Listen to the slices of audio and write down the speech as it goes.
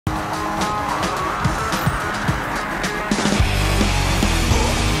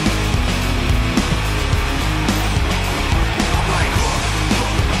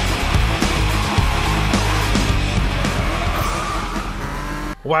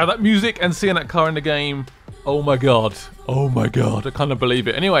Wow, that music and seeing that car in the game. Oh my god. Oh my god. I can't believe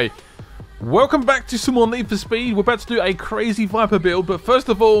it. Anyway, welcome back to some more Need for Speed. We're about to do a crazy Viper build, but first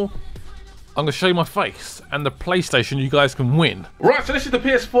of all, I'm going to show you my face and the PlayStation you guys can win. Right, so this is the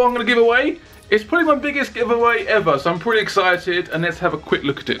PS4 I'm going to give away. It's probably my biggest giveaway ever, so I'm pretty excited, and let's have a quick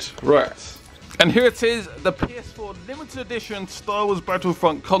look at it. Right. And here it is, the PS4 limited edition Star Wars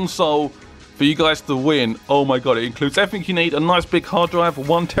Battlefront console for you guys to win. Oh my god, it includes everything you need, a nice big hard drive,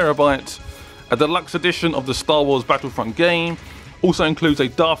 1 terabyte, a deluxe edition of the Star Wars Battlefront game, also includes a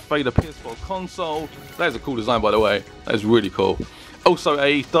Darth Vader PS4 console. That is a cool design, by the way. That is really cool. Also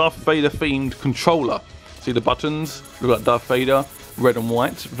a Darth Vader themed controller. See the buttons? We've got Darth Vader, red and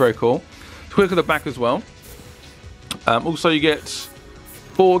white, very cool. Quick at the back as well. Also you get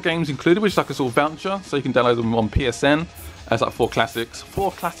 4 games included, which is like a sort of voucher, so you can download them on PSN. That's like 4 classics.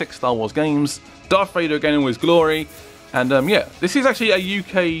 4 classic Star Wars games. Darth Vader again in all his glory. And yeah, this is actually a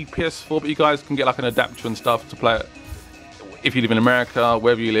UK PS4, but you guys can get like an adapter and stuff to play it if you live in America,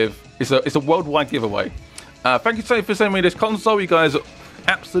 wherever you live. It's a worldwide giveaway. Thank you so much for sending me this console. You guys are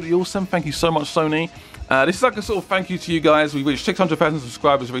absolutely awesome. Thank you so much, Sony. This is like a sort of thank you to you guys. We reached 600,000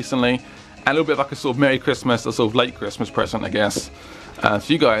 subscribers recently. And a little bit like a sort of Merry Christmas, a sort of late Christmas present, I guess. To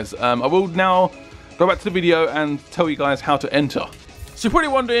you guys. I will now go back to the video and tell you guys how to enter. So you're probably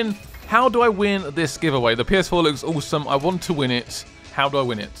wondering, how do I win this giveaway? The PS4 looks awesome. I want to win it. How do I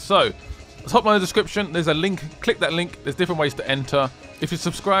win it? So, top line of the description, there's a link. Click that link. There's different ways to enter. If you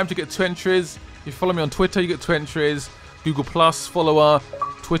subscribe, you get 2 entries. If you follow me on Twitter, you get 2 entries. Google Plus follower,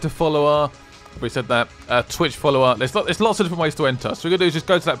 Twitter follower. We said that. Twitch follower. There's lots of different ways to enter. So what you're going to do is just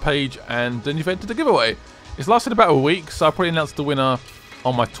go to that page and then you've entered the giveaway. It's lasted about a week, so I'll probably announce the winner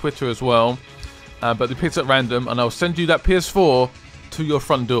on my Twitter as well. But they picked it at random, and I'll send you that PS4 to your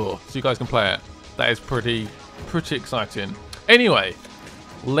front door so you guys can play it. That is pretty exciting. Anyway,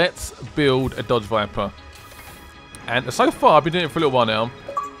 let's build a Dodge Viper. And so far, I've been doing it for a little while now.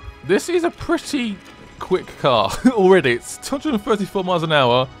 This is a pretty quick car already. It's 234 miles an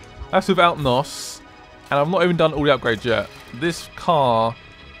hour. That's without NOS. And I've not even done all the upgrades yet. This car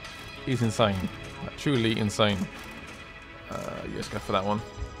is insane. Like, truly insane. Let's go for that one.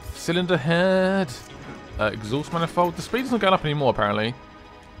 Cylinder head. Exhaust manifold. The speed's not going up anymore, apparently.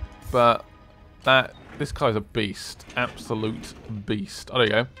 But this car is a beast. Absolute beast. Oh, there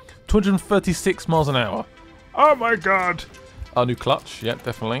you go. 236 miles an hour. Oh my god. Our new clutch. Yep,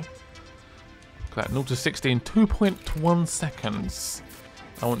 definitely. Look at that. 0 to 60 in 2.1 seconds.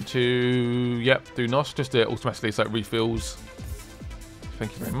 I want to, yep, do NOS. Just do it automatically so it refills.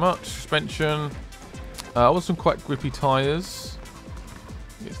 Thank you very much. Suspension. I want some quite grippy tyres.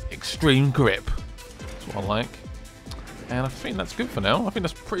 It's extreme grip. That's what I like. And I think that's good for now. I think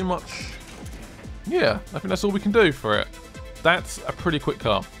that's pretty much, yeah, I think that's all we can do for it. That's a pretty quick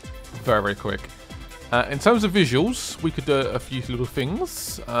car. Very, very quick. In terms of visuals, we could do a few little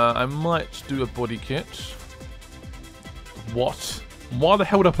things. I might do a body kit. What? Why the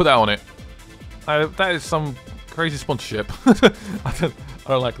hell would I put that on it? That is some crazy sponsorship. I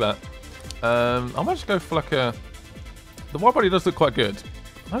don't like that. I might just go for like a... The wide body does look quite good.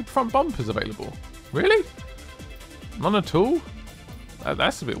 No front bumpers available. Really? None at all?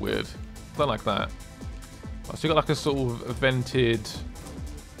 That's a bit weird. Don't like that. So you got like a sort of vented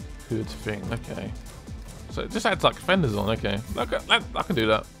hood thing. Okay. So it just adds like fenders on. Okay. I can do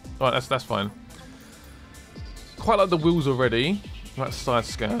that. Alright, that's fine. Quite like the wheels already. Right, side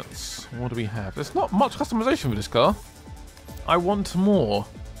skirts. What do we have? There's not much customization for this car. I want more.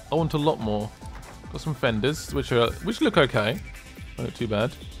 I want a lot more. Got some fenders, which look okay. Don't look too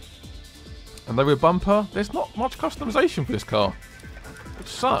bad. And the rear bumper. There's not much customization for this car, which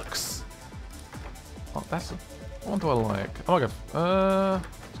sucks. Oh, that's. What do I like? Oh,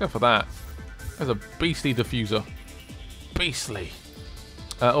 let's go for that. There's a beastly diffuser. Beastly.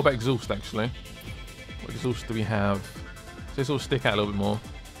 What about exhaust actually? What exhaust do we have? So this will stick out a little bit more.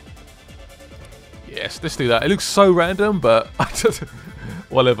 Yes, let's do that. It looks so random, but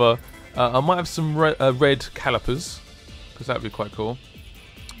whatever. I might have some red calipers, because that would be quite cool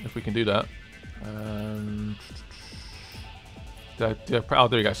if we can do that. Oh,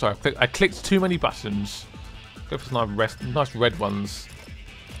 there we go. Sorry, I clicked too many buttons. Go for some nice red ones.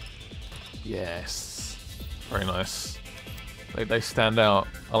 Yes, very nice. They stand out.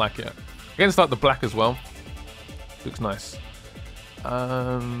 I like it. Against like the black as well. Looks nice.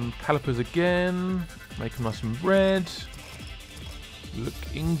 Calipers again. Make them nice and red.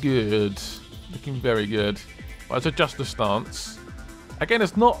 Looking good. Looking very good. Right, let's adjust the stance. Again,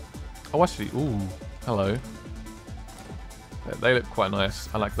 it's not... Oh, actually... Ooh, hello. They look quite nice.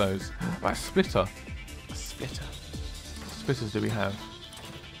 I like those. Right, splitter. A splitter. What splitters do we have?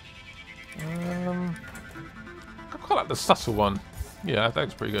 I quite like the subtle one. Yeah, that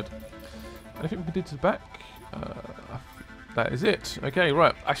looks pretty good. Anything we can do to the back? That is it. Okay,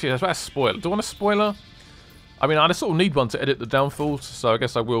 right. Actually, that's a spoiler. Do I want a spoiler? I mean, I sort of need one to edit the downfalls, so I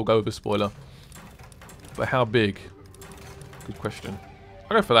guess I will go with a spoiler. But how big? Good question.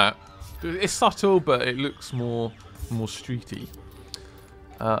 I'll go for that. It's subtle, but it looks more streety.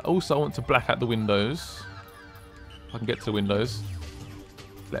 Also, I want to black out the windows. If I can get to the windows.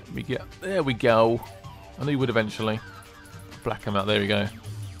 Let me get... There we go. I knew you would eventually. Black them out. There we go.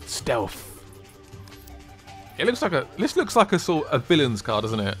 Stealth. It looks like a... This looks like a sort of a villain's car,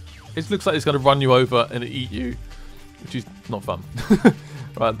 doesn't it? It looks like it's going to run you over and eat you, which is not fun.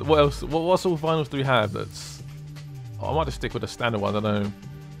 Right. What else? What sort of vinyls do we have? That's... Oh, I might just stick with the standard one. I don't know.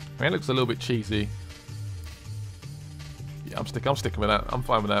 I mean, it looks a little bit cheesy. Yeah, I'm sticking with that. I'm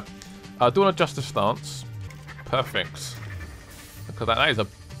fine with that. Do an adjust stance. Perfect. Look at that. That is a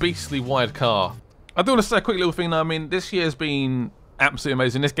beastly wide car. I do want to say a quick little thing now. I mean, this year has been absolutely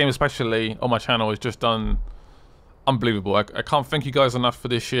amazing. This game especially on my channel has just done unbelievable. I can't thank you guys enough for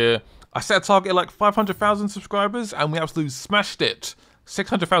this year. I set a target of like 500,000 subscribers and we absolutely smashed it.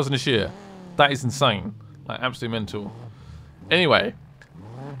 600,000 this year. That is insane. Like, absolutely mental. Anyway,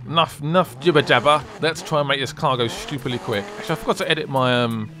 enough jibber jabber. Let's try and make this car go stupidly quick. Actually, I forgot to edit my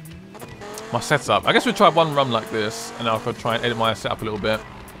my setup. I guess we'll try one run like this, and I'll try and edit my setup a little bit.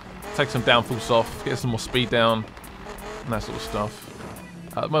 Take some downforce off, get some more speed down, and that sort of stuff.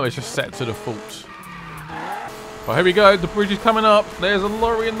 At the moment, it's just set to default. Well, here we go. The bridge is coming up. There's a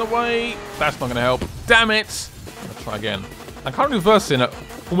lorry in the way. That's not going to help. Damn it! I'm going to try again. I'm currently reversing at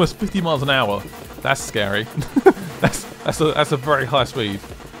almost 50 miles an hour. That's scary. that's a very high speed.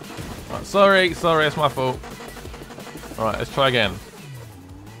 Right, sorry, that's my fault. Alright, let's try again.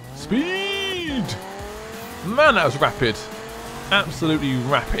 Speed! Man, that was rapid. Absolutely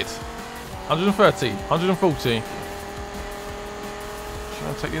rapid. 130, 140. Try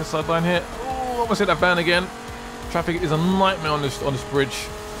and take the inside line here. Oh, almost hit that van again. Traffic is a nightmare on this bridge.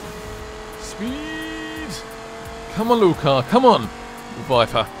 Speed! Come on, little car, come on!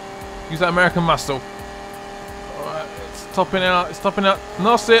 Viper. Use that American muscle. Alright, it's topping out,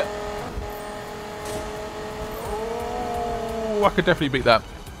 Nos it! Oh, I could definitely beat that.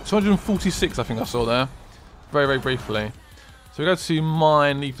 246, I think I saw there. Very, very briefly. So we go to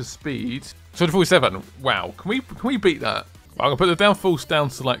my Need for Speed. 247. Wow, can we beat that? I'm gonna put the downforce down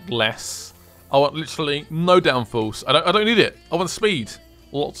to like less. I want literally no downforce. I don't need it. I want speed,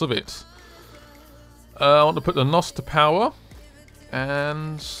 lots of it. I want to put the NOS to power,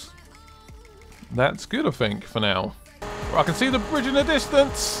 and that's good, I think, for now. I can see the bridge in the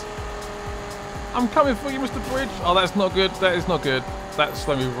distance. I'm coming for you, Mr. Bridge. Oh, that's not good. That is not good. That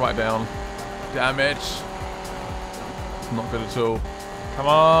slowed me right down. Damn it. Not good at all. Come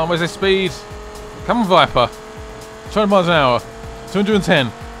on, where's the speed? Come on, Viper. 200 miles an hour.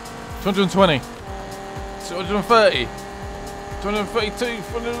 210. 220. 230. 232.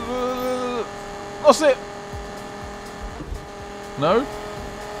 Noss it! No?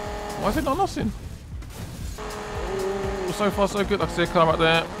 Why is it not nossing? Oh, so far so good. I can see a car right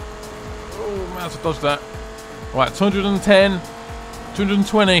there. Oh, man, I have to dodge that. Right, 210.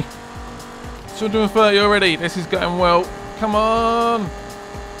 220. 230 already. This is going well. Come on!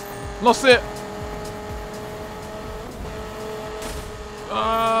 Lost it!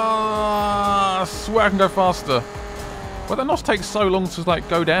 I swear I can go faster. Why the NOS takes so long to like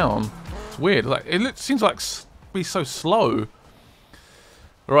go down? It's weird. Like it seems like be so slow.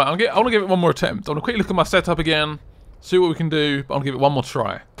 Right, I want to give it one more attempt. I want to quickly look at my setup again, see what we can do. But I want to give it one more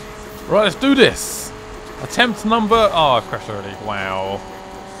try. Right, let's do this. Attempt number. Oh, I crashed already. Wow.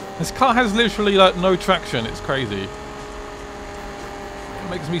 This car has literally like no traction. It's crazy. It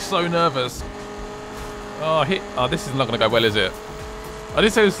makes me so nervous. Oh, this is not going to go well, is it? I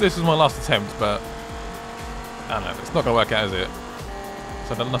did say this was my last attempt, but I don't know. It's not going to work out, is it?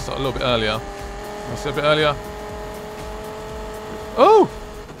 So I've done a little bit earlier. Let's a bit earlier. Oh!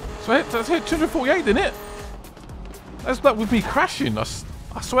 So that's hit 248, didn't it? That's like with me crashing. I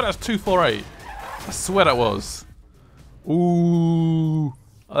swear that's 248. I swear that was. Ooh.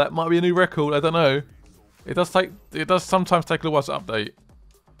 Oh, that might be a new record. I don't know. It does sometimes take a little while to update.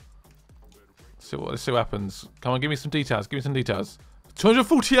 Let's see what happens. Come on, give me some details.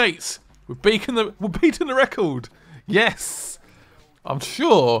 248. We're beating the record. Yes. I'm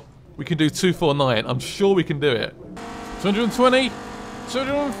sure we can do 249. I'm sure we can do it. 220.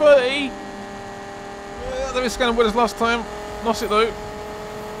 230. Let me scan what it was last time. Lost it though.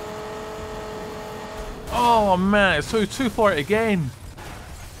 Oh man, it's 248 again.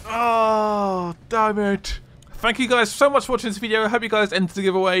 Oh, damn it. thank you guys so much for watching this video. I hope you guys entered the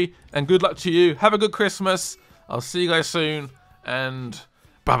giveaway, and good luck to you. Have a good Christmas. I'll see you guys soon, and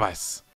bye-bye.